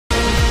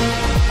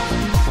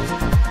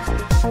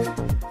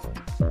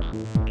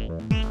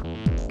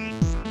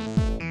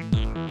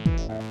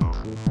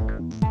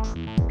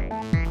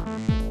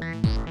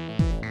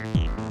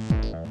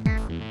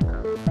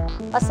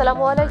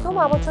আসসালামু আলাইকুম,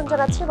 আমন্ত্রণ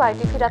জানাচ্ছি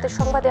মাইটিভি রাতের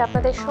সংবাদে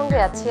আপনাদের সঙ্গে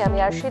আছি আমি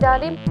আরশিদা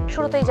আলিম।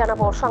 শুরুতেই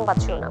জানাবো সংবাদ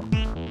শিরোনাম।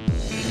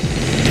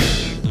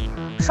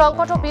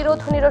 সংকট ও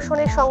বিরোধ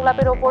নিরসনের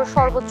সংলাপের ওপর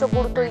সর্বোচ্চ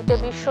গুরুত্ব দিতে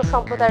বিশ্ব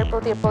সম্প্রদায়ের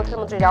প্রতি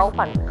প্রধানমন্ত্রীর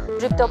আহ্বান।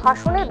 দৃপ্ত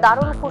ভাষণে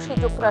দারুণ খুশি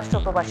যুক্তরাষ্ট্র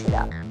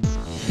প্রবাসীরা।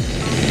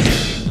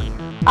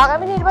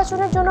 আগামী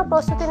নির্বাচনের জন্য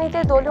প্রস্তুতি নিতে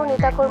দলীয়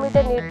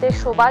নেতাকর্মীদের নির্দেশ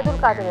ওবায়দুল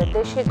কাদেরের।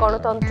 দেশে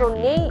গণতন্ত্র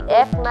নেই,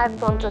 এক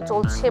নায়কতন্ত্র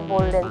চলছে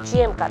বললেন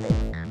জিএম কাদের।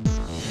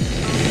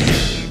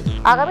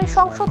 আগামী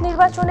সংসদ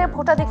নির্বাচনে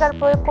ভোটাধিকার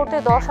প্রয়োগ করতে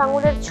 10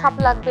 আঙুলের ছাপ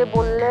লাগবে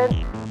বললেন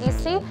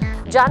ইসি।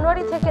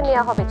 জানুয়ারি থেকে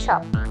নেওয়া হবে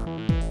ছাপ।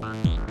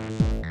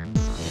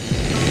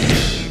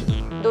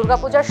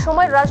 দুর্গাপূজার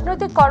সময়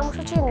রাজনৈতিক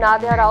কর্মসূচি না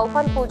দেওয়ার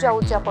আহ্বান পূজা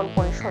উদযাপন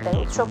পরিষদের।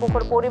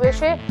 উৎসবমুখর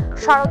পরিবেশে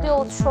শারদীয়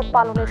উৎসব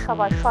পালনের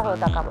সবার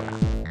সহায়তা কামনা।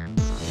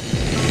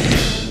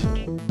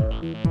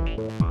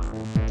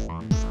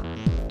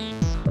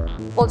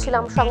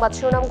 বলছিলাম সংবাদ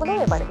শিরোনামগুলো,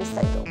 এবারে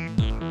বিস্তারিত।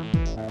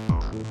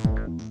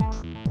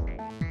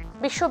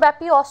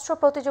 বিশ্বব্যাপী অস্ত্র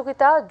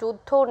প্রতিযোগিতা,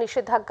 যুদ্ধ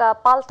নিষেধাজ্ঞা,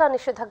 পাল্টা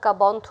নিষেধাজ্ঞা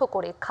বন্ধ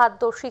করে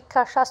খাদ্য,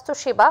 শিক্ষা,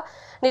 স্বাস্থ্যসেবা,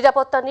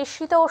 নিরাপত্তা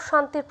নিশ্চিত ও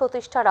শান্তির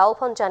প্রতিষ্ঠার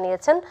আহ্বান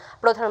জানিয়েছেন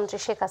প্রধানমন্ত্রী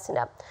শেখ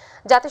হাসিনা।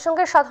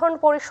 জাতিসংঘের সাধারণ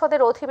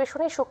পরিষদের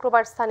অধিবেশনে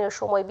শুক্রবার স্থানীয়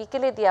সময়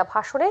বিকেলে দেয়া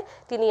ভাষণে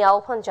তিনি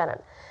আহ্বান জানান।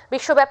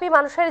 বিশ্বব্যাপী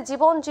মানুষের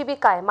জীবন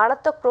জীবিকায়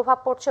মারাত্মক প্রভাব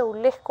পড়ছে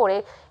উল্লেখ করে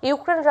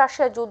ইউক্রেন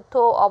রাশিয়া যুদ্ধ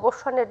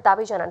অবসানের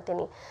দাবি জানান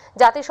তিনি।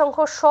 জাতিসংঘ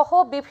সহ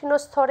বিভিন্ন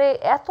স্তরে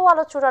এত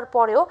আলোচনার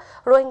পরেও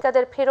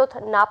রোহিঙ্গাদের ফেরত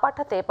না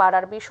পাঠাতে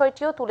পারার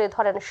বিষয়টিও তুলে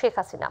ধরেন শেখ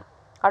হাসিনা।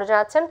 আরো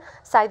জানাচ্ছেন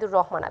সাইদুর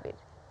রহমান আবির।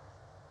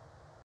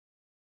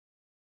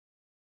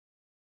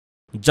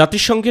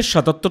 জাতিসংঘের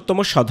 ৭৭তম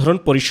সাধারণ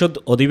পরিষদ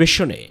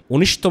অধিবেশনে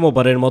 ১৯তম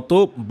বারের মতো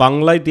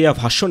বাংলায় দেয়া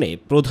ভাষণে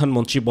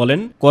প্রধানমন্ত্রী বলেন,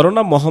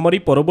 করোনা মহামারী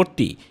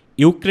পরবর্তী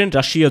ইউক্রেন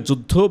রাশিয়া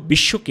যুদ্ধ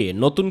বিশ্বকে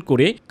নতুন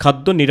করে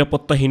খাদ্য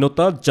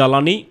নিরাপত্তাহীনতা,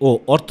 জ্বালানি ও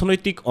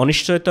অর্থনৈতিক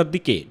অনিশ্চয়তার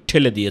দিকে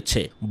ঠেলে দিয়েছে।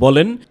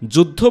 বলেন,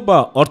 যুদ্ধ বা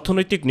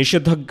অর্থনৈতিক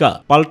নিষেধাজ্ঞা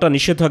পাল্টা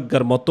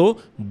নিষেধাজ্ঞার মতো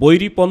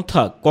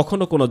বৈরীপন্থা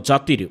কখনো কোনো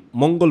জাতির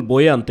মঙ্গল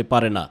বয়ে আনতে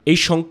পারে না। এই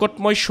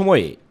সংকটময়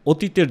সময়ে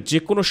অতীতের যে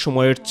কোনো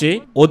সময়ের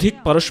চেয়ে অধিক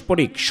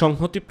পারস্পরিক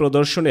সংহতি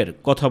প্রদর্শনের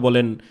কথা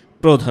বলেন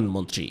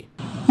প্রধানমন্ত্রী।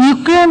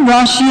 ইউক্রেন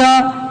রাশিয়া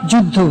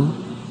যুদ্ধ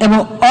এবং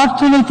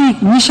অর্থনৈতিক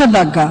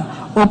নিষেধাজ্ঞা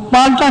ও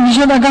পাল্টা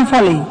নিষেধাজ্ঞার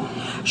ফলে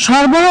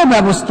সরবরাহ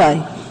ব্যবস্থায়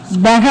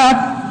ব্যাঘাত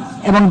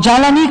এবং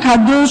জ্বালানি,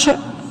 খাদ্য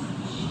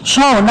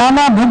সহ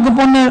নানা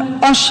ভোগ্যপণ্যের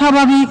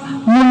অস্বাভাবিক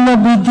মূল্য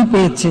বৃদ্ধি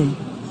পেয়েছে।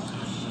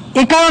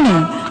 এ কারণে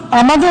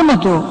আমাদের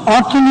মতো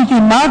অর্থনীতি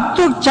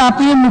মারাত্মক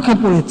চাপের মুখে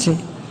পড়েছে।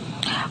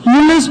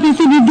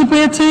 মূল্যস্ফীতি বৃদ্ধি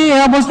পেয়েছে।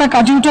 এই অবস্থা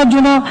কাটিয়ে ওঠার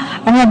জন্য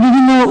আমরা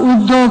বিভিন্ন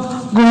উদ্যোগ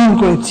গ্রহণ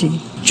করেছি।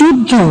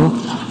 যুদ্ধ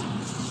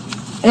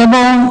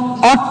এবং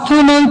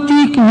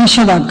অর্থনৈতিক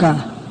নিষেধাজ্ঞা,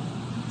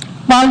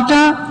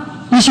 পাল্টা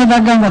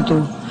নিষেধাজ্ঞার মতো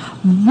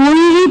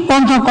বৈরী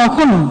পন্থা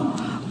কখনো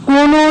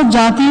কোনো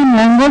জাতির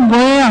মঙ্গল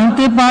বয়ে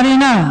আনতে পারে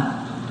না।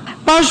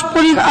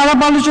 পারস্পরিক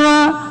আলাপ আলোচনা,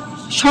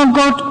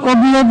 সংকট ও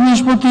বিরোধ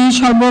নিষ্পত্তির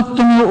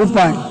সর্বোত্তম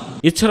উপায়।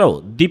 এছাড়াও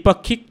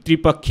দ্বিপাক্ষিক,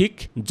 ত্রিপাক্ষিক,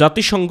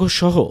 জাতিসংঘ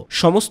সহ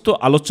সমস্ত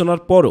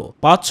আলোচনার পরও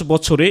 5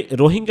 বছরে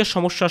রোহিঙ্গা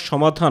সমস্যার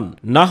সমাধান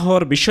না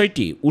হওয়ার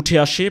বিষয়টি উঠে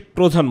আসে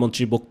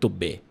প্রধানমন্ত্রীর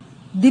বক্তব্যে।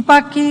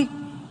 দ্বিপাক্ষিক,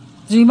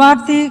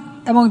 ত্রিমাত্রিক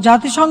এবং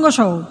জাতিসংঘ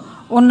সহ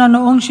অন্যান্য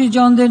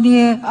অংশীজনদের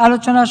নিয়ে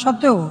আলোচনা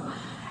সত্ত্বেও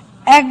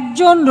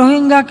একজন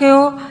রোহিঙ্গাকেও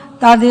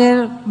তাদের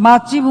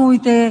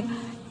মাতৃভূমিতে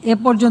এ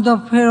পর্যন্ত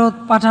ফেরত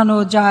পাঠানো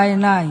যায়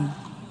নাই।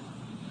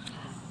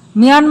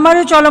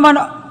 মিয়ানমারে চলমান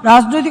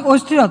রাজনৈতিক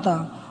অস্থিরতা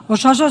ও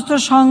সশস্ত্র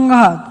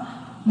সংঘাত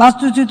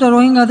বাস্তুচ্যুত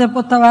রোহিঙ্গাদের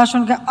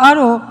প্রত্যাবাসনকে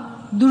আরও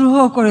দুরূহ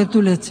করে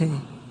তুলেছে।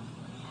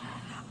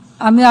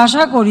 আমি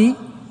আশা করি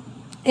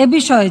এ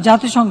বিষয়ে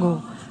জাতিসংঘ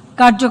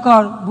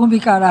কার্যকর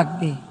ভূমিকা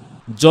রাখবে।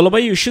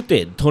 জলবায়ু ইস্যুতে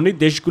ধনী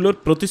দেশগুলোর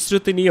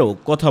প্রতিশ্রুতি নিয়েও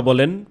কথা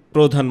বলেন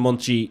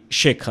প্রধানমন্ত্রী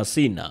শেখ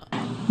হাসিনা।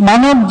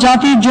 মানব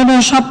জাতির জন্য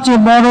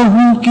সবচেয়ে বড়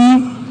হুমকি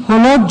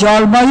হল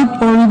জলবায়ু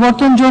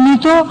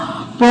পরিবর্তনজনিত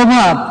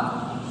প্রভাব।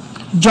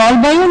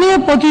 জলবায়ু নিয়ে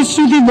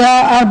প্রতিশ্রুতি দেওয়া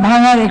আর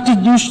ভাঙার একটি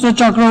দুষ্ট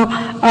চক্র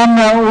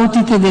আমরা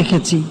অতীতে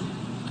দেখেছি।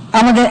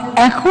 আমাদের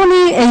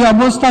এখনই এই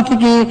অবস্থা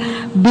থেকে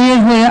বের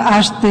হয়ে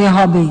আসতে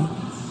হবে।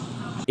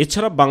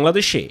 এছাড়া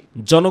বাংলাদেশে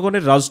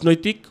জনগণের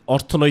রাজনৈতিক,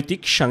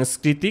 অর্থনৈতিক,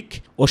 সাংস্কৃতিক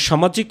ও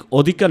সামাজিক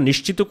অধিকার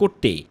নিশ্চিত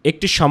করতে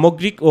একটি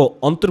সামগ্রিক ও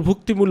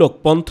অন্তর্ভুক্তিমূলক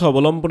পন্থা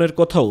অবলম্বনের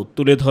কথাও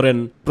তুলে ধরেন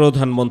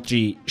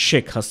প্রধানমন্ত্রী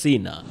শেখ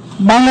হাসিনা।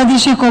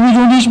 বাংলাদেশে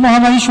কোভিড-19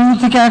 মহামারী শুরু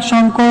থেকে এক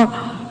সংকট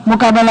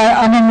মোকাবেলায়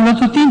আমরা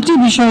মূলত 3টি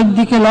বিষয়ের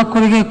দিকে লক্ষ্য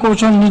রেখে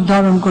কৌশল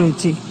নির্ধারণ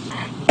করেছি।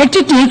 একটি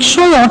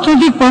টেকসই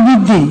অর্থনৈতিক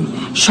প্রবৃদ্ধি,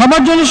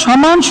 সবার জন্য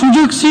সমান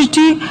সুযোগ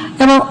সৃষ্টি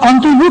এবং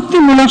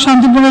অন্তর্ভুক্তিমূলক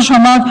শান্তিপূর্ণ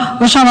সমাজ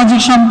ও সামাজিক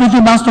সম্প্রীতি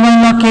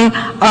বাস্তবায়নের লক্ষ্যে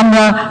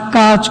আমরা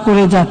কাজ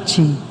করে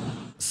যাচ্ছি।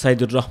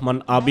 সাইদুর রহমান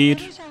আবির,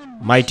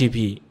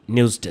 মাইটিভি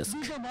নিউজ ডেস্ক।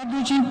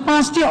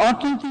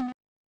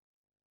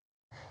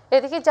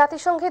 এদিকে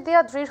জাতিসংঘে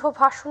দেয়া দৃঢ়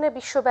ভাষণে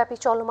বিশ্বব্যাপী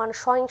চলমান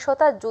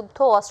সহিংসতা, যুদ্ধ,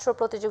 অস্ত্র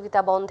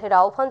প্রতিযোগিতা বন্ধের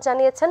আহ্বান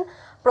জানিয়েছেন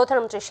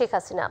প্রধানমন্ত্রী শেখ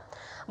হাসিনা।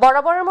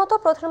 বরাবরের মতো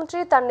প্রধানমন্ত্রী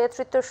তার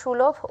নেতৃত্ব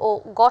সুলভ ও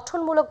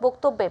গঠনমূলক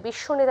বক্তব্যে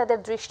বিশ্ব নেতাদের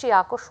দৃষ্টি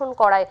আকর্ষণ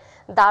করায়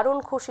দারুণ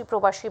খুশি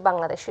প্রবাসী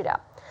বাংলাদেশিরা।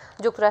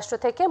 যুক্তরাষ্ট্র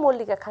থেকে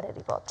মল্লিকা খানের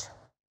রিপোর্ট।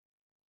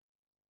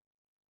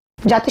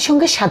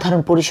 জাতিসংঘের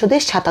সাধারণ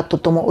পরিষদের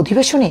 ৭৭তম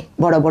অধিবেশনে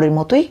বরাবরের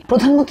মতোই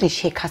প্রধানমন্ত্রী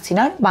শেখ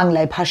হাসিনার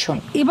বাংলায় ভাষণ।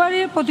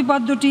 এবারের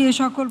প্রতিপাদ্যটি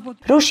সকল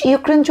রুশ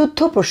ইউক্রেন যুদ্ধ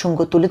প্রসঙ্গ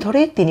তুলে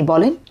ধরে তিনি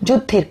বলেন,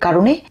 যুদ্ধের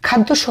কারণে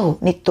খাদ্যসহ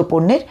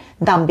নিত্যপণ্যের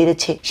দাম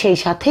বেড়েছে, সেই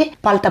সাথে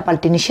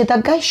পাল্টাপাল্টি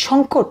নিষেধাজ্ঞায়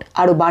সংকট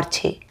আরো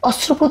বাড়ছে।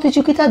 অস্ত্র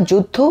প্রতিযোগিতা,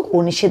 যুদ্ধ ও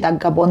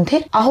নিষেধাজ্ঞা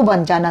বন্ধের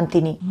আহ্বান জানান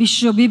তিনি।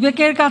 বিশ্ব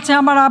বিবেকের কাছে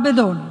আমার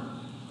আবেদন,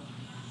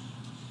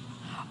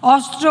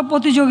 অস্ত্র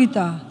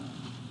প্রতিযোগিতা,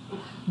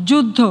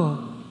 যুদ্ধ,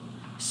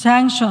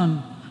 স্যাংশন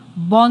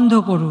বন্ধ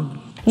করুন।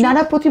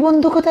 নানা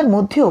প্রতিবন্ধকতার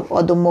মধ্যেও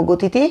অদম্য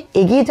গতিতে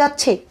এগিয়ে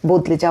যাচ্ছে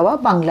বদলে যাওয়া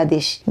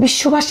বাংলাদেশ।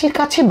 বিশ্ববাসীর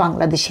কাছে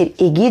বাংলাদেশের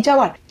এগিয়ে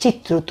যাওয়ার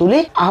চিত্র তুলে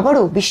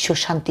আবারও বিশ্ব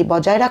শান্তি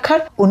বজায় রাখার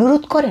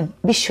অনুরোধ করেন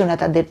বিশ্ব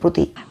নেতাদের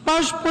প্রতি।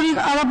 পারস্পরিক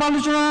আলাপ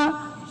আলোচনা,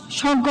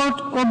 সংকট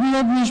ও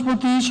বিরোধ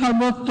নিষ্পত্তির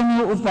সর্বোত্তম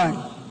উপায়।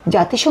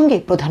 জাতিসংঘে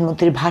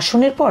প্রধানমন্ত্রীর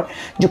ভাষণের পর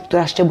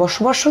যুক্তরাষ্ট্রে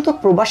বসবাসরত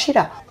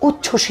প্রবাসীরা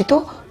উচ্ছ্বসিত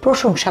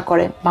প্রশংসা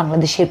করেন।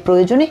 বাংলাদেশের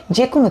প্রয়োজনে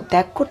যে কোনো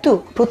ত্যাগ করতেও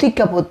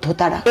প্রতিজ্ঞাবদ্ধ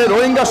তারা।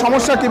 রোহিঙ্গা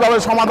সমস্যা কিভাবে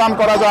সমাধান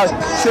করা যায়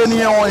সে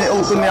নিয়ে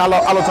তিনি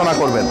আলোচনা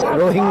করবেন।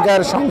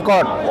 রোহিঙ্গার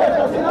সংকট,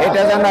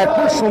 এটা যেন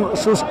একটা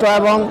সুষ্ঠু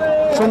এবং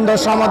সুন্দর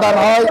সমাধান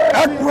হয়।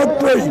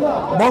 একমাত্রই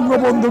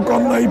বঙ্গবন্ধু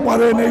কন্যাই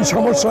পারেন এই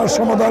সমস্যার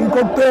সমাধান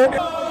করতে।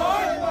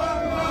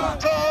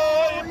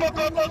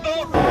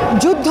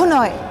 যুদ্ধ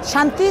নয়,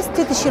 শান্তি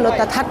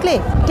স্থিতিশীলতা থাকলে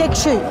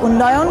টেকসই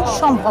উন্নয়ন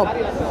সম্ভব।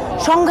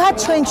 সংঘাত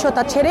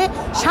সহিংসতা ছেড়ে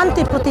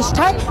শান্তি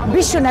প্রতিষ্ঠায়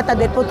বিশ্ব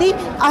নেতাদের প্রতি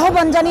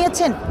আহ্বান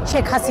জানিয়েছেন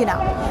শেখ হাসিনা।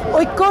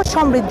 ঐক্য,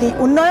 সমৃদ্ধি,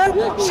 উন্নয়ন,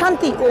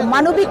 শান্তি ও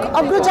মানবিক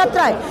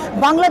অগ্রযাত্রায়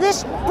বাংলাদেশ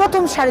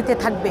প্রথম সারিতে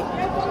থাকবে।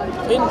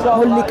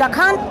 মল্লিকা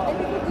খান,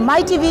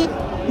 myTv,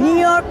 নিউ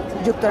ইয়র্ক,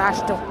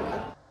 যুক্তরাষ্ট্র।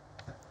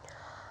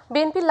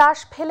 বিএনপি লাশ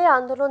ফেলে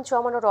আন্দোলন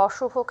জমানোর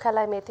অশুভ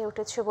খেলায় মেতে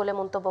উঠেছে বলে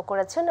মন্তব্য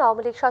করেছেন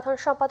আওয়ামী লীগ সাধারণ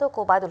সম্পাদক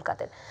ওবায়দুল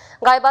কাদের।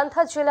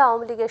 গাইবান্ধা জেলা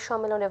আওয়ামী লীগের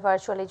সম্মেলনে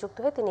ভার্চুয়ালি যুক্ত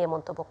হয়ে তিনি এ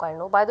মন্তব্য করেন।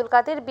 ওবায়দুল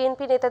কাদের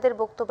বিএনপি নেতাদের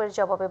বক্তব্যের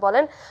জবাবে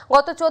বলেন,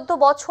 গত 14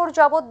 বছর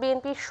যাবৎ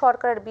বিএনপি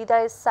সরকারের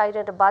বিদায়ের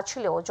সাইরেন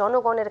বাজলেও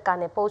জনগণের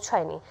কানে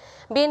পৌঁছায়নি।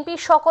 বিএনপি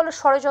সকল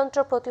ষড়যন্ত্র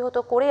প্রতিহত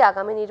করে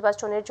আগামী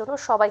নির্বাচনের জন্য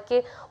সবাইকে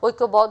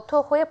ঐক্যবদ্ধ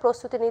হয়ে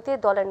প্রস্তুতি নিতে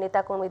দলের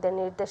নেতাকর্মীদের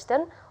নির্দেশ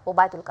দেন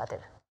ওবায়দুল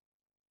কাদের।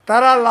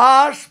 তারা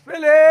লাশ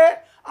ফেলে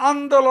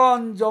আন্দোলন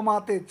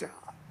জমাতে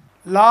চায়,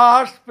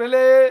 লাশ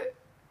ফেলে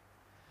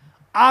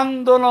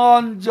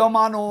আন্দোলন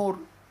জমানোর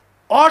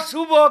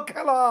অশুভ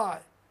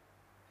খেলায়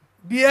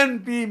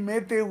বিএনপি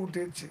মেতে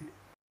উঠেছে।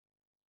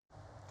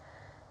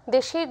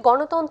 দেশে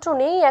গণতন্ত্র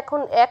নেই,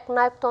 এখন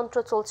একনায়কতন্ত্র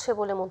চলছে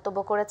বলে মন্তব্য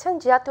করেছেন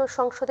জাতীয়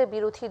সংসদে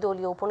বিরোধী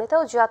দলীয় উপনেতা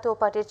ও জাতীয়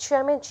পার্টির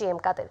চেয়ারম্যান জিএম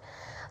কাদের।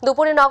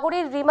 দুপুরে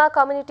নগরীর রিমা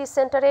কমিউনিটি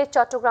সেন্টারে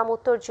চট্টগ্রাম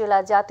উত্তর জেলা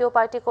জাতীয়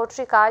পার্টি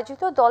কর্তৃক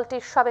আয়োজিত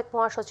দলটির সাবেক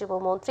মহাসচিব ও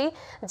মন্ত্রী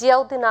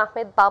জিয়াউদ্দিন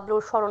আহমেদ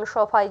বাবলুর স্মরণ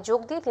সভায় যোগ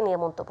দিয়ে তিনি এ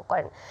মন্তব্য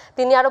করেন।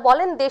 তিনি আরো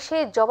বলেন, দেশে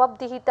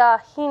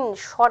জবাবদিহিতাহীন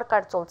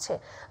সরকার চলছে,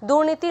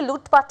 দুর্নীতি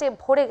লুটপাটে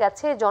ভরে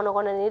গেছে,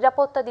 জনগণের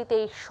নিরাপত্তা দিতে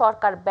এই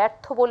সরকার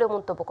ব্যর্থ বলে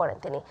মন্তব্য করেন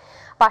তিনি।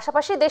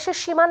 পাশাপাশি দেশের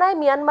সীমানায়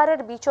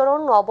মিয়ানমারের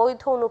বিচরণ,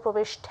 অবৈধ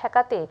অনুপ্রবেশ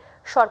ঠেকাতে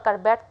সরকার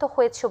ব্যর্থ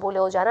হয়েছে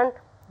বলেও জানান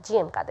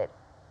জিএম কাদের।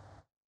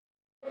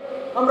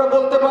 আমরা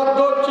বলতে বাধ্য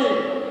হচ্ছি,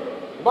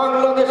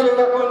 বাংলাদেশের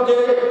এখন যে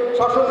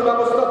শাসন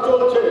ব্যবস্থা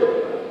চলছে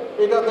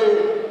এটাতে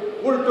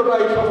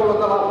উল্টোটাই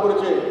সফলতা লাভ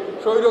করেছে।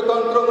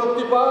 স্বৈরতন্ত্র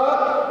মুক্তি পাক,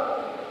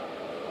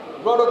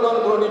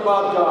 গণতন্ত্র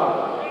নিপাত যাক।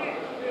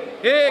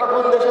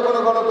 এখন দেশে কোনো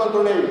গণতন্ত্র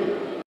নেই।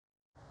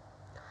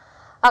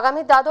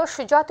 আগামী দ্বাদশ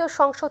জাতীয়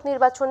সংসদ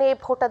নির্বাচনে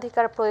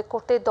ভোটাধিকার প্রয়োগ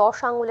করতে 10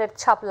 আঙুলের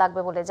ছাপ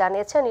লাগবে বলে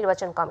জানিয়েছে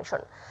নির্বাচন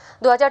কমিশন।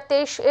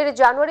 2023 এর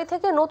জানুয়ারি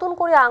থেকে নতুন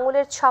করে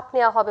আঙুলের ছাপ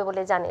নেওয়া হবে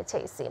বলে জানিয়েছে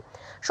ইসি।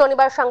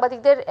 শনিবার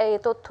সাংবাদিকদের এই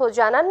তথ্য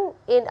জানান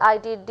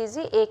এনআইডির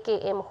ডিজি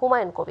AKM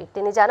হুমায়ুন কবির।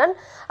 তিনি জানান,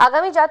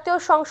 আগামী জাতীয়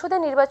সংসদে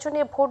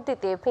নির্বাচনে ভোট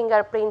দিতে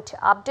ফিঙ্গারপ্রিন্ট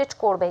আপডেট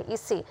করবে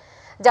ইসি।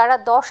 যারা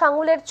 10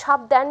 আঙুলের ছাপ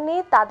দেননি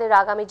তাদের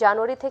আগামী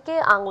জানুয়ারি থেকে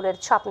আঙুলের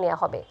ছাপ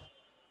নেওয়া হবে।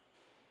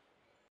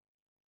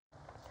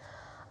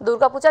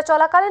 দুর্গাপূজা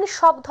চলাকালীন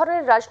সব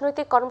ধরনের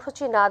রাজনৈতিক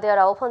কর্মসূচি না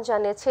দেওয়ার আহ্বান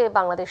জানিয়েছে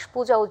বাংলাদেশ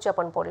পূজা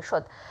উদযাপন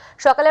পরিষদ।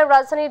 সকালে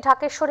রাজধানীর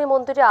ঢাকেশ্বরী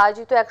মন্দিরে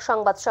আয়োজিত এক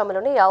সংবাদ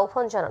সম্মেলনে এই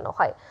আহ্বান জানানো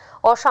হয়।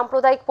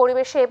 অসাম্প্রদায়িক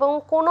পরিবেশে এবং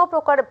কোনো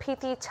প্রকার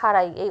ভীতি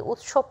ছাড়াই এই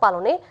উৎসব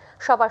পালনে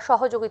সবার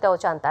সহযোগিতাও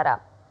চান তারা।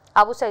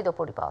 আবু সাইদ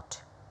পরিপাট।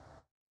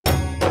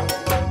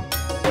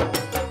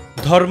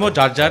 ধর্ম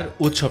যার যার,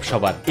 উৎসব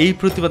সবার, এই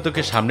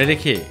প্রতিপাদ্যকে সামনে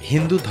রেখে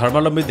হিন্দু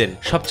ধর্মাবলম্বীদের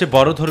সবচেয়ে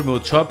বড় ধর্মীয়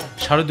উৎসব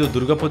শারদীয়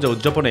দুর্গাপূজা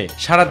উদযাপনে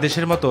সারা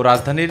দেশের মতো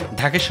রাজধানীর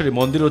ঢাকেশ্বরী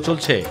মন্দিরেও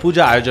চলছে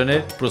পূজা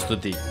আয়োজনের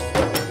প্রস্তুতি।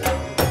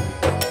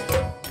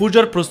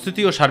 পূজার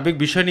প্রস্তুতি ও সার্বিক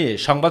বিষয় নিয়ে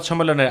সংবাদ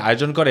সম্মেলনের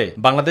আয়োজন করে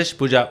বাংলাদেশ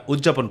পূজা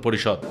উদযাপন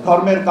পরিষদ।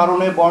 ধর্মের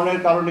কারণে, বর্ণের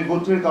কারণে,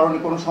 গোত্রের কারণে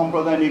কোনো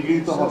সম্প্রদায়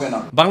নিগৃহীত হবে না।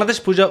 বাংলাদেশ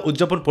পূজা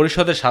উদযাপন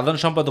পরিষদের সাধারণ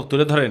সম্পাদক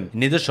তুলে ধরেন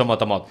নিজস্ব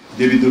মতামত।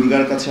 দেবী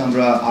দুর্গার কাছে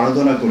আমরা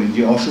আরাধনা করি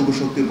যে অশুভ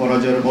শক্তি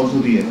পরাজয়ের মধ্য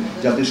দিয়ে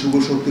যাতে শুভ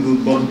শক্তির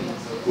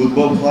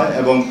উদ্ভব হয়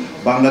এবং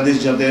বাংলাদেশ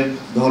যাতে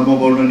ধর্ম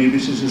বর্ণ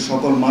নির্বিশেষে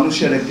সকল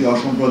মানুষের একটি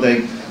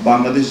অসাম্প্রদায়িক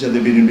বাংলাদেশ যাতে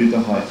বিনির্মিত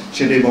হয়,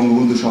 সেটাই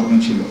বঙ্গবন্ধুর স্বপ্ন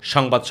ছিল।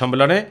 সংবাদ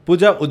সম্মেলনে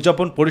পূজা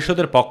উদযাপন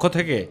পরিষদের পক্ষ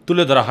থেকে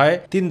তুলে ধরা হয়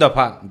 3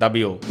 দফা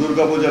দাবিও।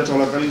 দুর্গাপূজা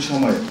চলাকালীন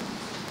সময়ে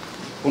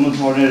কোনো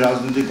ধরনের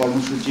রাজনৈতিক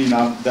কর্মসূচি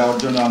না দেওয়ার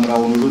জন্য আমরা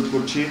অনুরোধ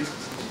করছি।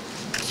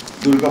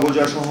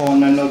 দুর্গাপূজা সহ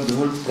অন্যান্য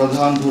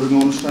প্রধান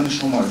ধর্মীয় অনুষ্ঠানের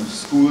সময়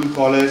স্কুল,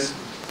 কলেজ,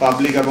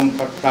 পাবলিক এবং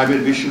প্রাইভেট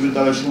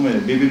বিশ্ববিদ্যালয়ের সময়ে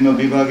বিভিন্ন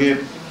বিভাগে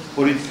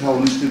পরীক্ষা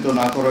অনুষ্ঠিত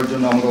না করার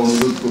জন্য আমরা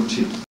অনুরোধ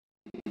করছি।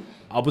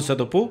 আবু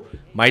সাদপু,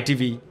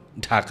 মাইটিভি,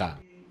 ঢাকা।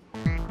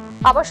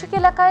 আবাসিক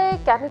এলাকায়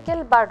কেমিক্যাল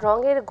বা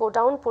রঙের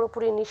গোডাউন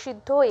পুরোপুরি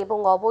নিষিদ্ধ এবং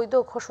অবৈধ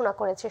ঘোষণা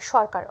করেছে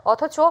সরকার,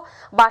 অথচ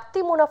বাড়তি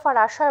মুনাফার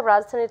আশায়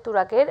রাজধানীর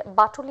তুরাগের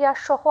বাটুলিয়া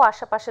সহ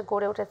আশেপাশে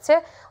গড়ে উঠেছে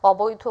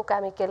অবৈধ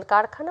কেমিক্যাল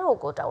কারখানা ও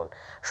গোডাউন।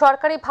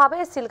 সরকারিভাবে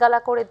সিলগালা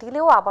করে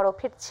দিলেও আবারও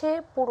ফিরছে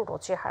পুরনো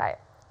চেহারায়।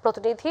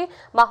 প্রতিনিধি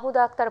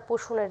মাহমুদা আক্তার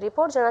পুষুনের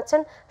রিপোর্ট,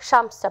 জানাচ্ছেন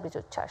শামস তাবরিজ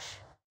উচ্ছ্বাস।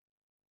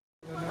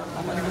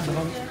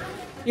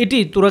 এটি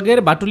তুরাগের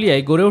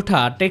বাটুলিয়ায় গড়ে ওঠা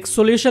টেক্স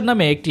সলিউশন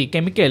নামে একটি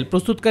কেমিক্যাল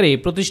প্রস্তুতকারী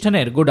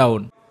প্রতিষ্ঠানের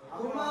গোডাউন।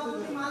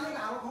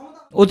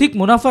 অধিক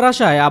মুনাফার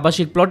আশায়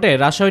আবাসিক প্লটে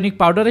রাসায়নিক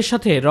পাউডারের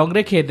সাথে রং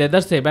রেখে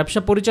দেদারসে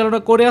ব্যবসা পরিচালনা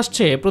করে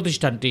আসছে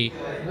প্রতিষ্ঠানটি।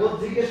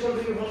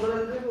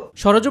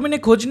 সরজমিনে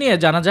খোঁজ নিয়ে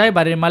জানা যায়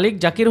বাড়ির মালিক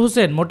জাকির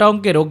হোসেন মোটা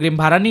অঙ্কের অগ্রিম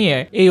ভাড়া নিয়ে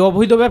এই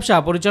অবৈধ ব্যবসা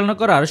পরিচালনা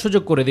করার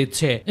সুযোগ করে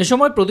দিচ্ছে। এ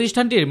সময়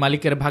প্রতিষ্ঠানটির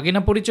মালিকের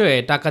ভাগিনা পরিচয়ে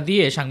টাকা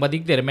দিয়ে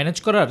সাংবাদিকদের ম্যানেজ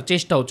করার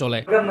চেষ্টাও চলে।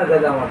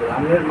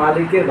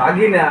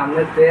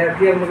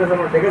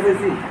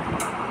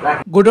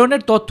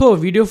 গোডাউনের তথ্য ও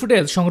ভিডিও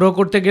ফুটেজ সংগ্রহ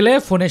করতে গেলে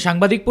ফোনে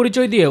সাংবাদিক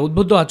পরিচয় দিয়ে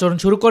উদ্বুদ্ধ আচরণ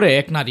শুরু করে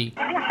এক নারী।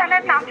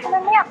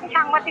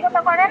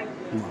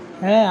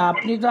 হ্যাঁ,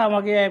 আপনি তো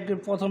আমাকে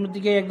প্রথম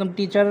দিকে একদম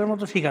টিচারের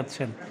মতো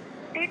শেখাচ্ছেন।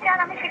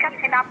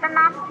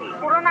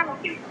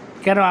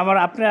 কেন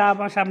আপনি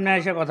আমার সামনে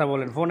এসে কথা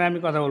বলেন, ফোনে আমি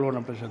কথা বলবো না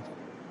আপনার সাথে।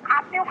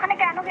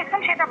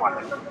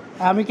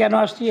 আমি কেন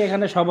আসছি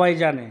এখানে সবাই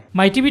জানে।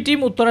 মাইটিভি টিম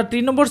উত্তরার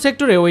 3 নম্বর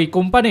সেক্টরে ওই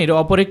কোম্পানির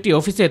অপর একটি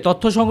অফিসে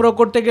তথ্য সংগ্রহ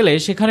করতে গেলে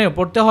সেখানেও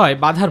পড়তে হয়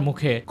বাধার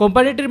মুখে।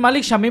 কোম্পানিটির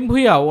মালিক শামীম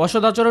ভুইয়াও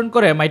অসদাচরণ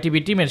করে মাইটিভি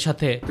টিমের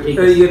সাথে।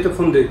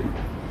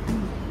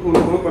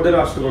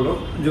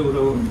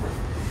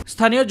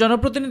 স্থানীয়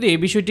জনপ্রতিনিধি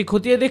বিষয়টি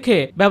খতিয়ে দেখে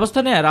ব্যবস্থা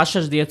নেওয়ার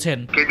আশ্বাস দিয়েছেন।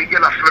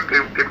 কেমিক্যাল আসলে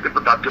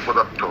দাহ্য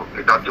পদার্থ,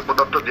 এই দাহ্য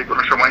পদার্থ যে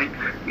কোনো সময়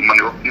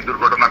অগ্নি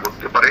দুর্ঘটনা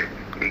করতে পারে,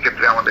 এই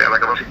ক্ষেত্রে আমাদের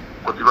এলাকাবাসী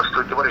ক্ষতিগ্রস্ত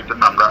হতে পারে। এই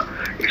জন্য আমরা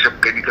এইসব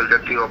কেমিক্যাল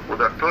জাতীয়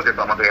পদার্থ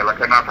যাতে আমাদের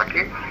এলাকায় না থাকে,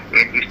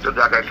 নির্দিষ্ট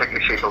জায়গায় থাকে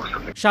সেই ব্যবস্থা।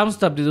 শামস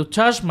তাবরিজ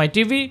উচ্ছ্বাস,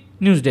 মাইটিভি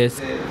নিউজ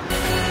ডেস্ক।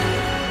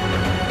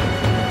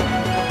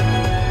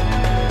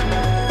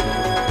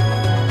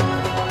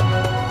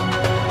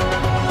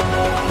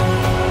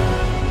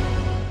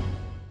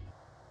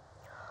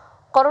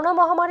 করোনা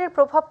মহামারীর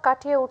প্রভাব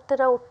কাটিয়ে উঠতে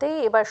না উঠতেই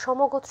এবার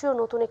সমগোত্রীয়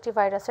নতুন একটি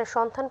ভাইরাসের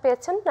সন্ধান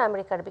পেয়েছেন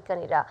আমেরিকার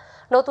বিজ্ঞানীরা।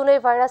 নতুন এই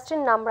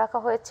ভাইরাসটির নাম রাখা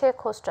হয়েছে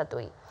খোস্টা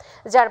 2,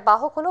 যার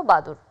বাহক হলো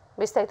বাদুর।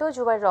 বিস্তারিত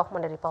জুবাইর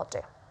রহমানের রিপোর্টে।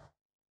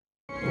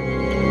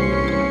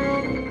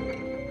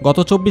 গত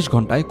 24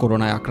 ঘন্টায়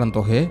করোনায় আক্রান্ত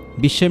হয়ে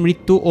বিশ্বে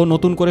মৃত্যু ও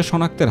নতুন করে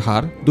শনাক্তের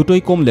হার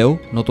দুটোই কমলেও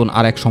নতুন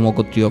আরেক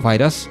সমগোত্রীয়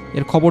ভাইরাস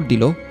এর খবর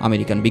দিল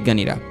আমেরিকান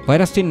বিজ্ঞানীরা।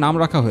 ভাইরাসটির নাম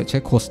রাখা হয়েছে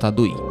খোস্টা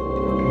 2।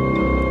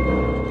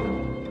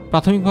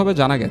 প্রাথমিকভাবে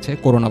জানা গেছে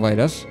করোনা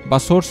ভাইরাস বা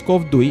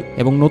SARS-CoV-2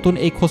 এবং নতুন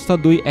এই খোস্টা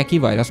 2 একই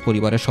ভাইরাস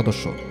পরিবারের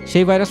সদস্য।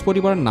 সেই ভাইরাস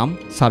পরিবারের নাম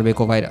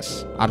সার্বেকো ভাইরাস,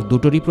 আর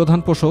দুটোরই প্রধান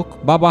পোষক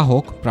বা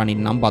বাহক প্রাণীর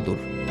নাম বাদুর।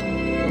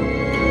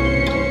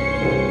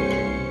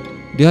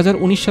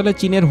 2019 সালে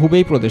চীনের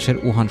হুবেই প্রদেশের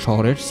উহান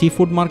শহরের সি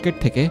ফুড মার্কেট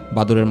থেকে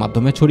বাদুরের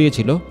মাধ্যমে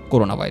ছড়িয়েছিল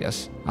করোনা ভাইরাস,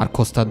 আর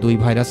খোস্টা 2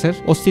 ভাইরাসের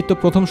অস্তিত্ব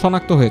প্রথম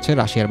শনাক্ত হয়েছে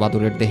রাশিয়ার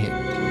বাদুরের দেহে।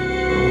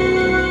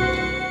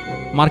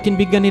 মার্কিন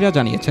বিজ্ঞানীরা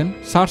জানিয়েছেন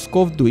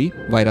SARS-CoV-2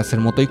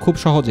 ভাইরাসের মতোই খুব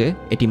সহজে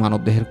এটি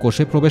মানবদেহের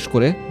কোষে প্রবেশ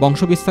করে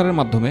বংশবিস্তারের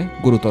মাধ্যমে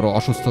গুরুতর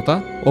অসুস্থতা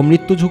ও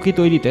মৃত্যু ঝুঁকি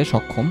তৈরিতে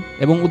সক্ষম,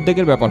 এবং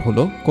উদ্বেগের ব্যাপার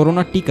হলো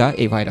করোনার টিকা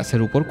এই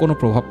ভাইরাসের উপর কোনো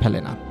প্রভাব ফেলে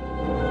না।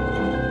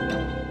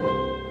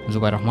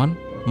 Jubair Rahman,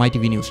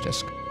 MyTV news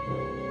desk.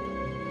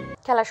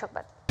 খেলা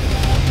সংবাদ।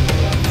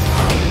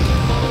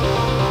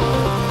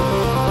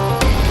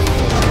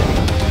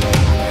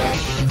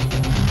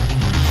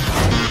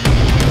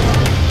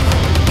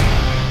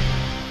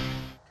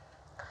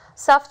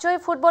 সাফজয়ী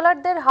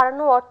ফুটবলারদের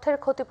হারানো অর্থের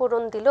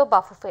ক্ষতিপূরণ দিল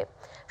বাফুফে।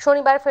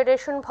 শনিবার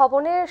ফেডারেশন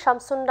ভবনে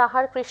শামসুন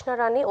নাহার, কৃষ্ণা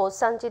রানী ও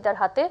সঞ্জিদার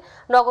হাতে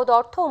নগদ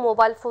অর্থ ও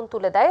মোবাইল ফোন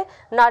তুলে দেয়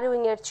নারী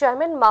উইংয়ের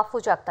চেয়ারম্যান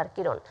মাহফুজ আক্তার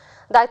কিরণ।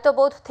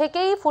 দায়িত্ববোধ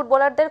থেকেই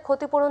ফুটবলারদের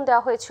ক্ষতিপূরণ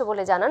দেওয়া হয়েছে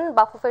বলে জানান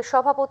বাফুফের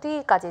সভাপতি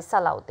কাজী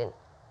সালাউদ্দিন।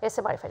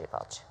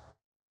 রিপোর্ট।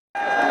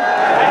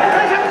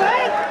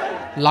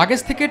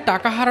 লাগেজ থেকে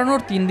টাকা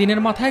হারানোর 3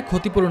 দিনের মাথায়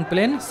ক্ষতিপূরণ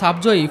পেলেন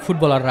সাফজয়ী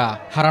ফুটবলাররা।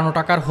 হারানো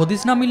টাকার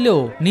হদিস না মিললেও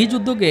নিজ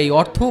উদ্যোগে এই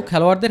অর্থ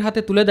খেলোয়াড়দের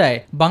হাতে তুলে দেয়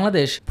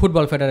বাংলাদেশ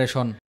ফুটবল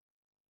ফেডারেশন।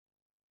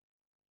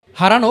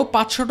 হারানো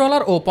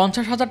 $500 ও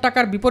 $50,000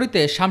 টাকার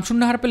বিপরীতে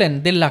শামসুন্নাহার পেলেন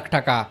 $1.5 লাখ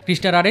টাকা।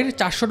 ক্রিস্টারারের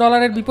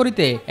 $400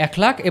 বিপরীতে $1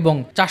 লাখ এবং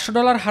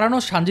 $400 হারানো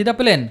সানজিদা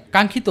পেলেন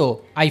কাঙ্ক্ষিত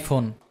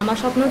আইফোন। আমার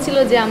স্বপ্ন ছিল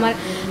যে আমার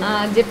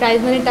যে প্রাইজ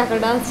মানির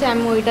টাকাটা আছে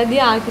আমি ওইটা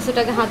দিয়ে আর কিছু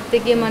টাকা হাত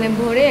থেকে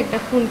ভরে একটা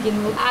ফোন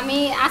কিনবো। আমি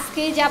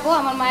আজকেই যাব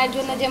আমার মায়ের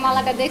জন্য যে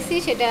মালাটা দেখছি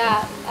সেটা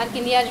আর কি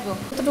নিয়ে আসবো।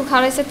 যতটুকু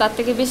হারাইছে তার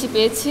থেকে বেশি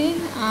পেয়েছি,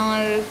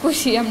 আমার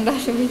খুশি আমরা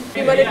আসলে।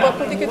 পরিবারের পক্ষ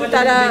থেকে তো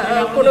তারা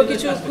কোনো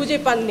কিছু খুঁজে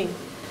পাননি,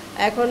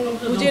 এখন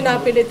খুঁজে না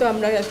পেলে তো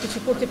আমরা কিছু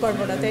করতে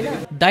পারবো না, তাই না?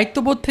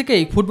 দায়িত্ববোধ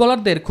থেকেই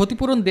ফুটবলারদের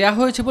ক্ষতিপূরণ দেয়া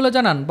হয়েছে বলে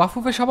জানান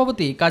বাফুফে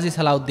সভাপতি কাজী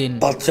সালাউদ্দিন।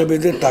 বাচ্চা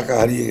মেয়েদের টাকা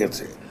হারিয়ে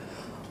গেছে,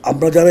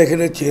 আমরা যারা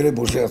এখানে চেয়ারে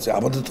বসে আছে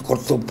আমাদের তো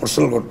কর্তব্য,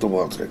 পার্সোনাল কর্তব্য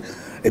আছে।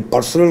 এই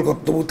পার্সোনাল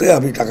কর্তব্যতে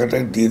আমি টাকাটা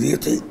দিয়ে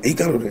দিয়েছি এই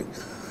কারণে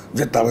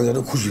যে তারা যেন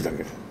খুশি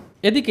থাকে।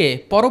 এদিকে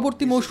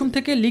পরবর্তী মৌসুম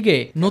থেকে লিগে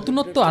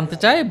নতুনত্ব আনতে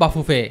চায়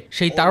বাফুফে।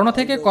 সেই তাড়না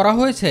থেকে করা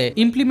হয়েছে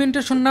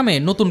ইমপ্লিমেন্টেশন নামে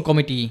নতুন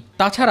কমিটি।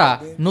 তাছাড়া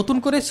নতুন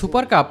করে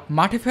সুপার কাপ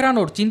মাঠে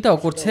ফেরানোর চিন্তাও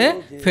করছে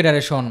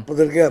ফেডারেশন।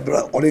 আপনাদেরকে আমরা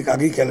অনেক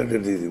আগেই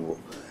ক্যালেন্ডার দিয়ে দিব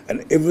and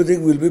everything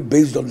will be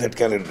based on that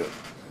calendar.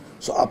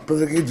 So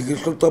আপনাদেরকে জিজ্ঞেস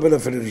করতে হবে না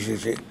ফেডারেশন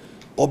এসে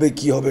কবে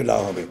কি হবে না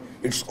হবে,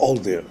 ইটস অল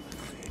দেয়ার।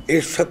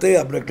 এর সাথে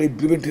আমরা একটা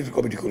ইমপ্লিমেন্টেশন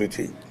কমিটি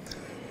করেছি,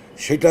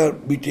 সেটার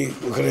মিটিং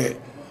ওখানে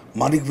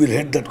মানিক will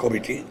head that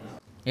committee.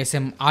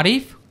 SM.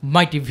 Arif,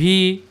 myTv,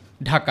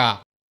 Dhaka.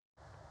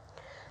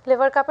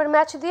 Lever কাপের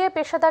ম্যাচ দিয়ে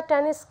পেশাদার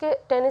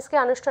টেনিসকে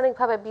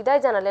আনুষ্ঠানিকভাবে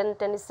বিদায় জানালেন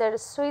টেনিসের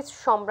সুইস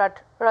সম্রাট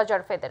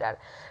রজার ফেদেরার।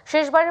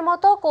 শেষবারের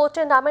মতো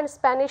কোর্টে নামেন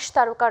স্প্যানিশ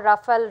তারকা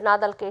রাফায়েল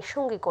নাদালকে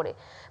সঙ্গী করে।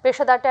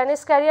 পেশাদার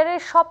টেনিস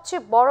ক্যারিয়ারের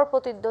সবচেয়ে বড়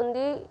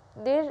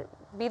প্রতিদ্বন্দ্বীদের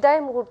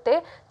বিদায় মুহূর্তে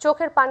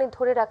চোখের পানি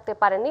ধরে রাখতে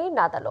পারেনি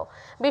নাদালও।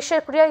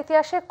 বিশ্বের ক্রীড়া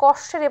ইতিহাসে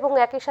কষ্টের এবং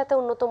একই সাথে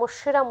অন্যতম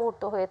সেরা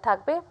মুহূর্ত হয়ে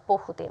থাকবে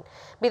বহুদিন।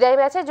 বিদায়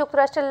ম্যাচে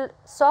যুক্তরাষ্ট্রের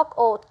সক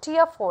ও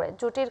টিয়া4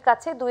 জুটির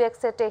কাছে 2-1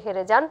 সেটে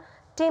হেরে যান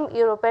টিম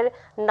ইউরোপের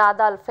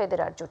নাদাল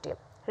ফেদেরার জুটি।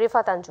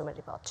 রিফাত আঞ্জুমের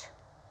রিপোর্ট।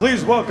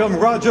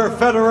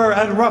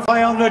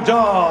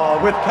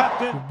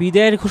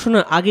 বিদায়ের ঘোষণা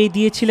আগেই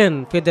দিয়েছিলেন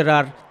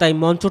ফেদেরার, তাই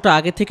মঞ্চটা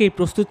আগে থেকেই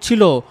প্রস্তুত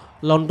ছিল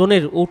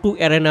লন্ডনের O2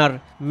 অ্যারেনার।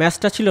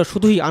 ম্যাচটা ছিল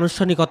শুধুই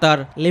আনুষ্ঠানিকতার।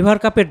 লেভার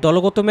কাপের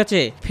দলগত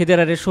ম্যাচে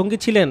ফেদেরারের সঙ্গী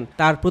ছিলেন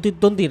তার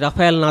প্রতিদ্বন্দ্বী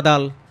রাফায়েল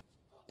নাদাল।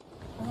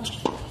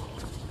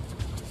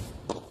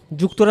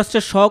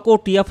 যুক্তরাষ্ট্রের শক ও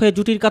টিয়াফে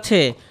জুটির কাছে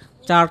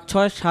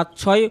 4-6,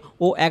 7-6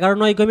 ও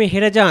 11-9 গেমে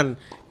হেরে যান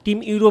টিম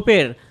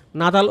ইউরোপের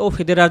নাদাল ও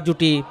ফেদেরার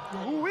জুটি।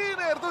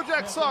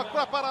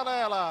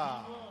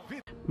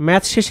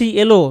 ম্যাচ শেষেই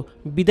এলো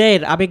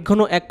বিদায়ের আবেগঘন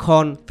এক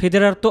ক্ষণ।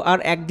 ফেদেরার তো আর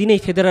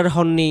একদিনেই ফেদেরার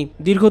হননি।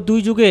 দীর্ঘ 2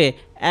 যুগে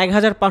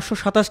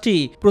 1527টি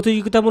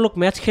প্রতিযোগিতামূলক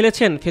ম্যাচ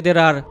খেলেছেন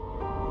ফেদেরার।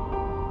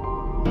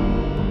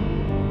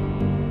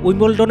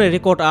 উইম্বলডনে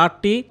রেকর্ড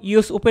 8টি,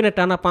 ইউএস ওপেনে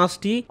টানা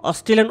 5টি,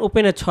 অস্ট্রেলিয়ান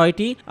ওপেনে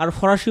 6টি আর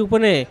ফরাসি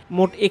ওপেনে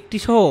মোট 1টি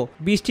সহ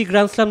 20টি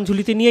গ্র্যান্ড স্ল্যাম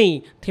ঝুলিতে নিয়েই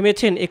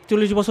থেমেছেন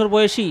 41 বছর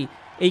বয়সী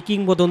এই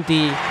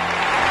কিংবদন্তি।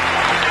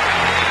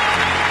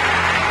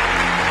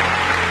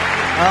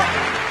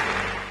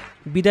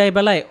 বিদায়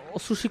বেলায়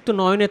অশ্রুসিক্ত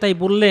নয়নে তাই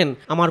বললেন,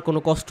 আমার কোনো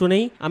কষ্ট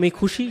নেই, আমি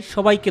খুশি,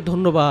 সবাইকে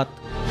ধন্যবাদ।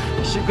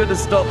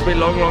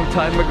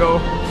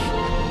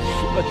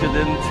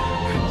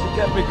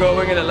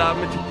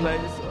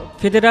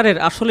 ফেদেরারের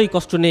আসলেই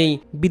কষ্ট নেই।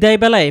 বিদায়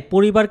বেলায়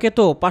পরিবারকে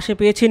তো পাশে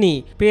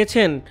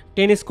পেয়েছেন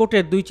টেনিস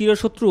কোর্টের 2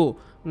 চিরশত্রু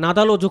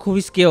নাদাল ও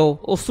জোকোভিচকেও।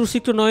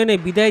 অশ্রুসিক্ত নয়নে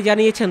বিদায়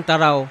জানিয়েছেন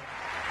তারাও।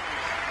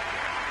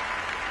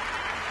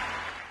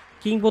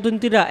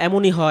 কিংবদন্তিরা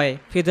এমনই হয়,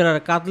 ফেদেরার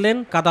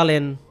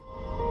কাঁদালেন।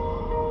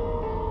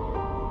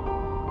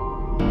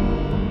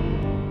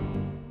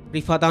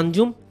 রিফাত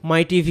আঞ্জুম,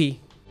 myTv।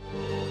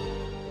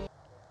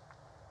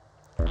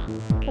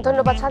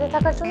 ধন্যবাদ সাথে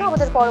থাকার জন্য।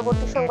 আমাদের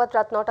পরবর্তী সংবাদ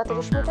রাত 9টা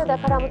 30 মিনিটে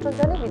দেখার আমন্ত্রণ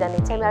জানিয়ে বিদায়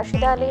নিচ্ছি আমি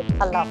আরশিদা আলী।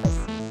 আল্লাহ হাফেজ।